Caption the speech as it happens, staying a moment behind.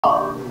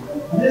How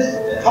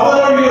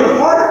about you to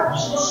fart? You're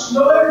supposed to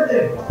know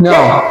everything.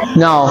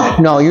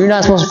 No, you're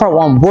not supposed to fart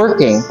while I'm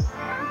working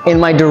in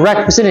my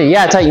direct vicinity.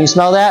 Yeah, I tell you, you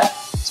smell that?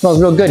 It smells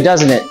real good,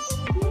 doesn't it?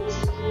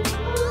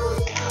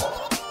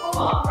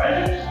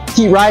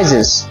 Heat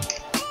rises.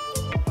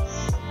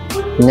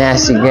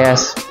 Nasty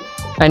gas.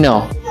 I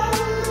know.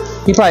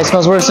 He probably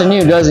smells worse than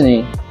you, doesn't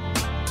he?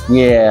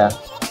 Yeah.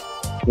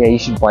 Yeah, you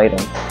should bite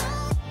him.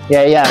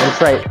 Yeah, that's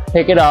right.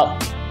 Pick it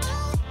up.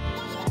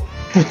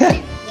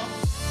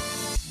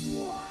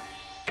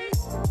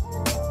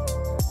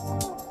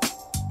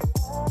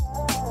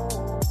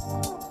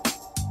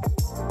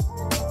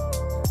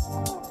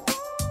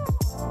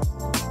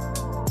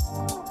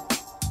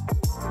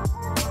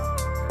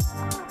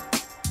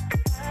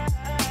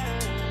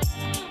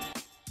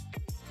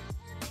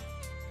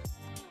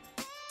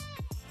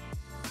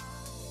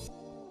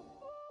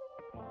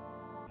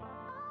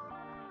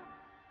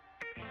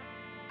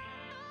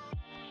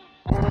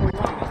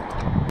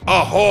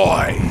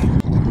 Ahoy!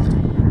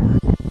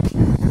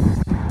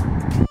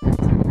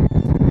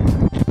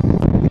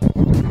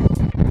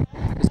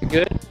 Is it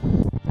good?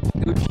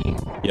 Gucci?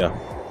 Yeah.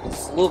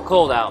 It's a little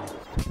cold out.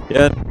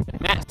 Yeah.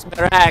 Matt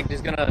Smaragd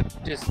is gonna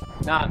just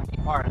not be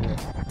part of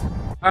this.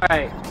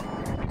 Alright,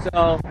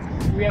 so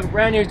we have a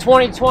brand new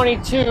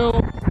 2022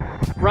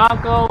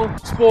 Bronco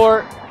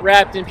Sport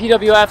wrapped in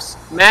PWF's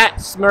Matt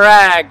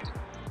Smaragd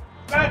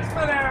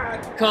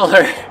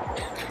color.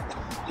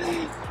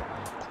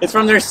 It's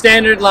from their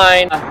standard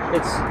line.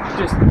 It's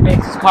just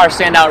makes this car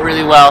stand out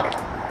really well.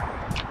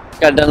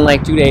 Got it done in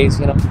like 2 days,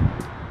 you know.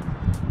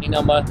 Ain't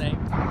no more thing.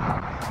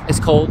 It's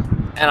cold,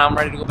 and I'm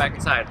ready to go back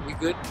inside. We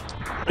good?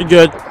 Pretty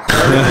good.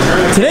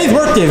 Today's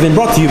work day has been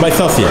brought to you by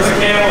Celsius.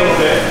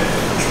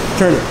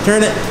 Turn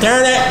it.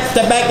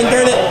 Step back and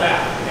turn it.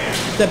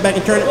 Step back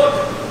and turn it.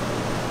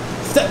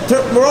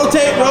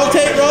 Rotate.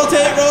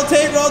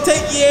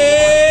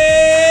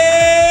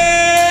 Yeah,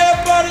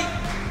 buddy.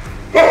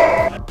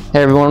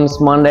 Hey everyone, it's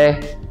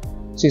Monday.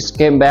 Just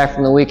getting back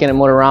from the weekend at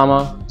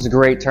Motorama. It was a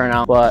great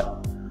turnout,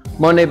 but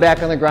Monday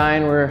back on the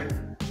grind. We're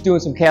doing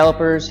some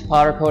calipers,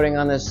 powder coating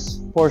on this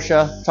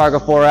Porsche Targa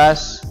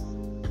 4S,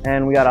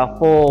 and we got a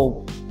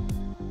full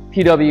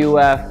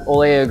PWF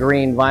Olea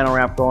green vinyl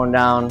wrap going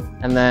down,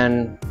 and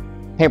then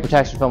paint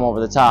protection film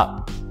over the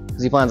top,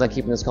 because he plans on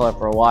keeping this color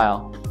for a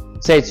while.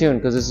 Stay tuned,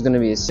 because this is going to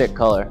be a sick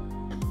color.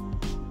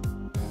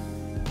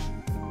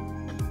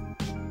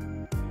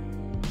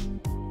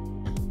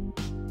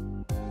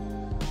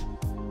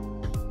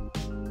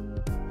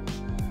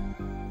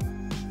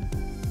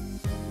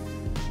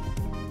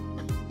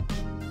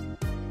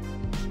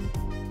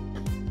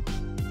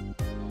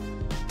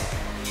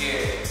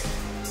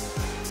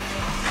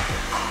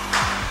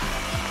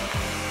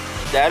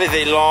 That is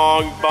a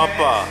long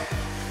bumper.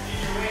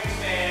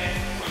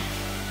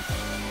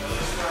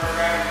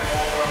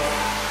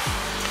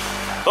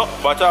 Oh,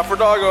 watch out for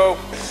doggo.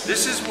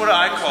 This is what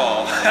I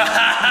call.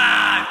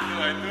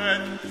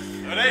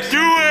 Do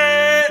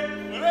it!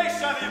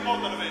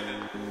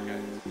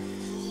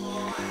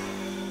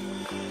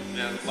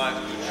 Yeah, mine's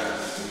good.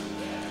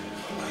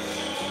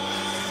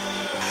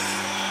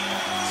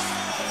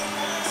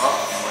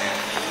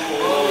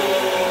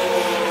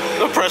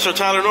 No pressure,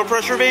 Tyler. No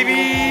pressure,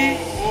 baby.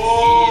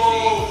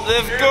 Whoa!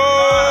 Let's go.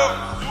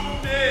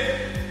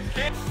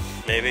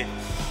 Maybe.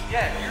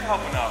 Yeah, you're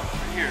helping out.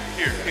 Here.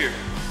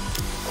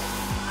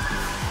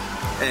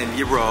 And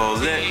you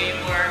roll it. You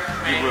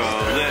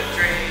roll it.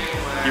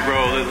 You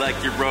roll it like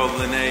you're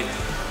rolling it.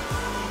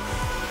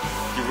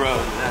 You roll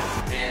it.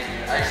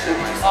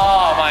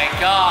 Oh my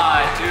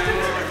god, dude.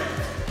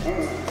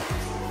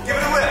 Give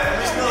it a whip. Let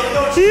me smell it.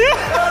 Don't you? Give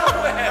it a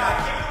whip. Give it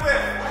a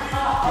whip.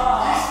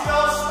 You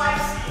smell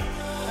spicy.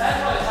 That's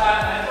what it's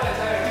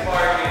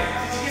bargain.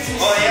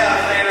 Well, yeah,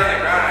 I'm laying on the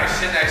ground. I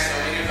sit next to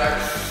him.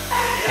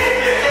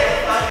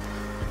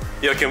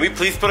 Yo, can we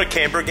please put a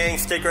Camper Gang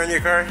sticker on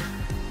your car?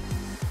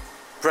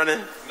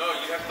 Brennan? No,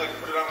 you have to like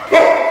put it on my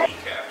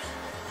kneecaps.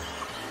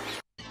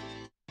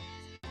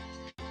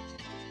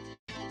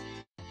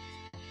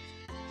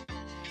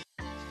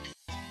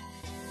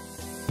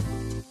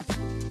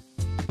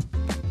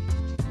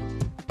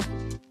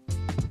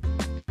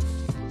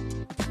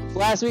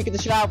 Last week at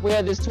the shop, we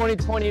had this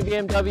 2020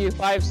 BMW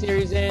 5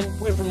 Series in.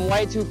 Went from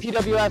white to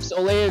PWF's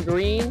Olea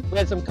green. We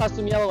had some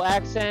custom yellow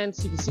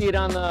accents. You can see it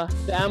on the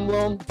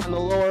emblem on the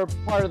lower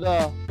part of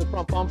the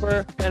front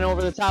bumper. Then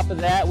over the top of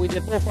that, we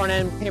did full front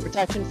end paint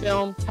protection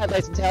film.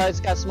 Headlights and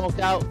taillights got smoked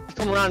out.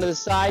 Come around to the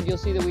side, you'll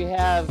see that we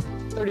have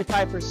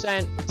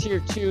 35% Tier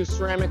 2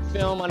 ceramic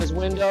film on his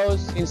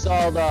windows. We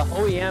installed a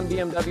OEM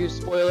BMW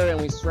spoiler, and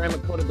we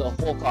ceramic coated the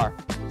whole car.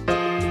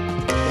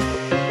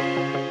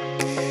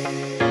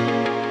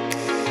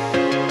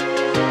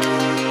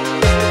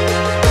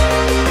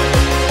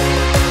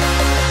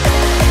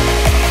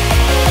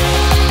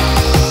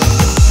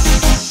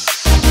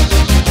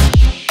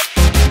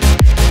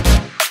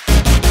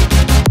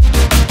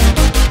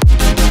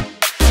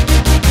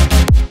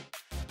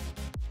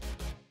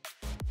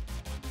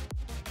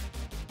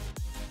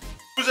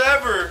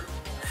 Whoever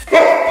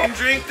f***ing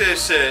drink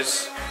this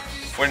is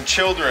when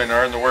children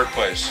are in the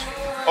workplace.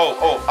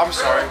 Oh, I'm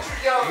sorry.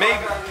 Maybe.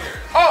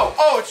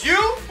 Oh, it's you?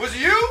 Was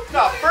it you?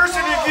 No, first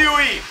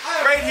interviewee.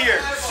 Right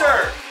here,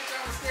 sir.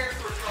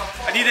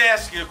 I need to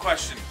ask you a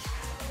question.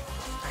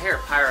 I hear a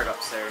pirate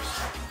upstairs.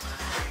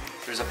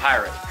 There's a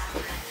pirate.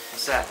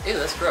 What's that? Ew,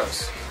 that's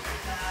gross.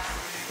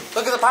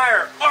 Look at the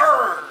pirate.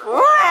 Arr!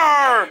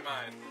 Arr!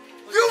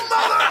 You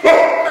mother!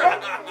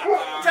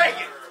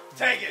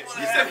 Take it.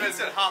 He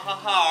said ha ha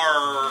ha.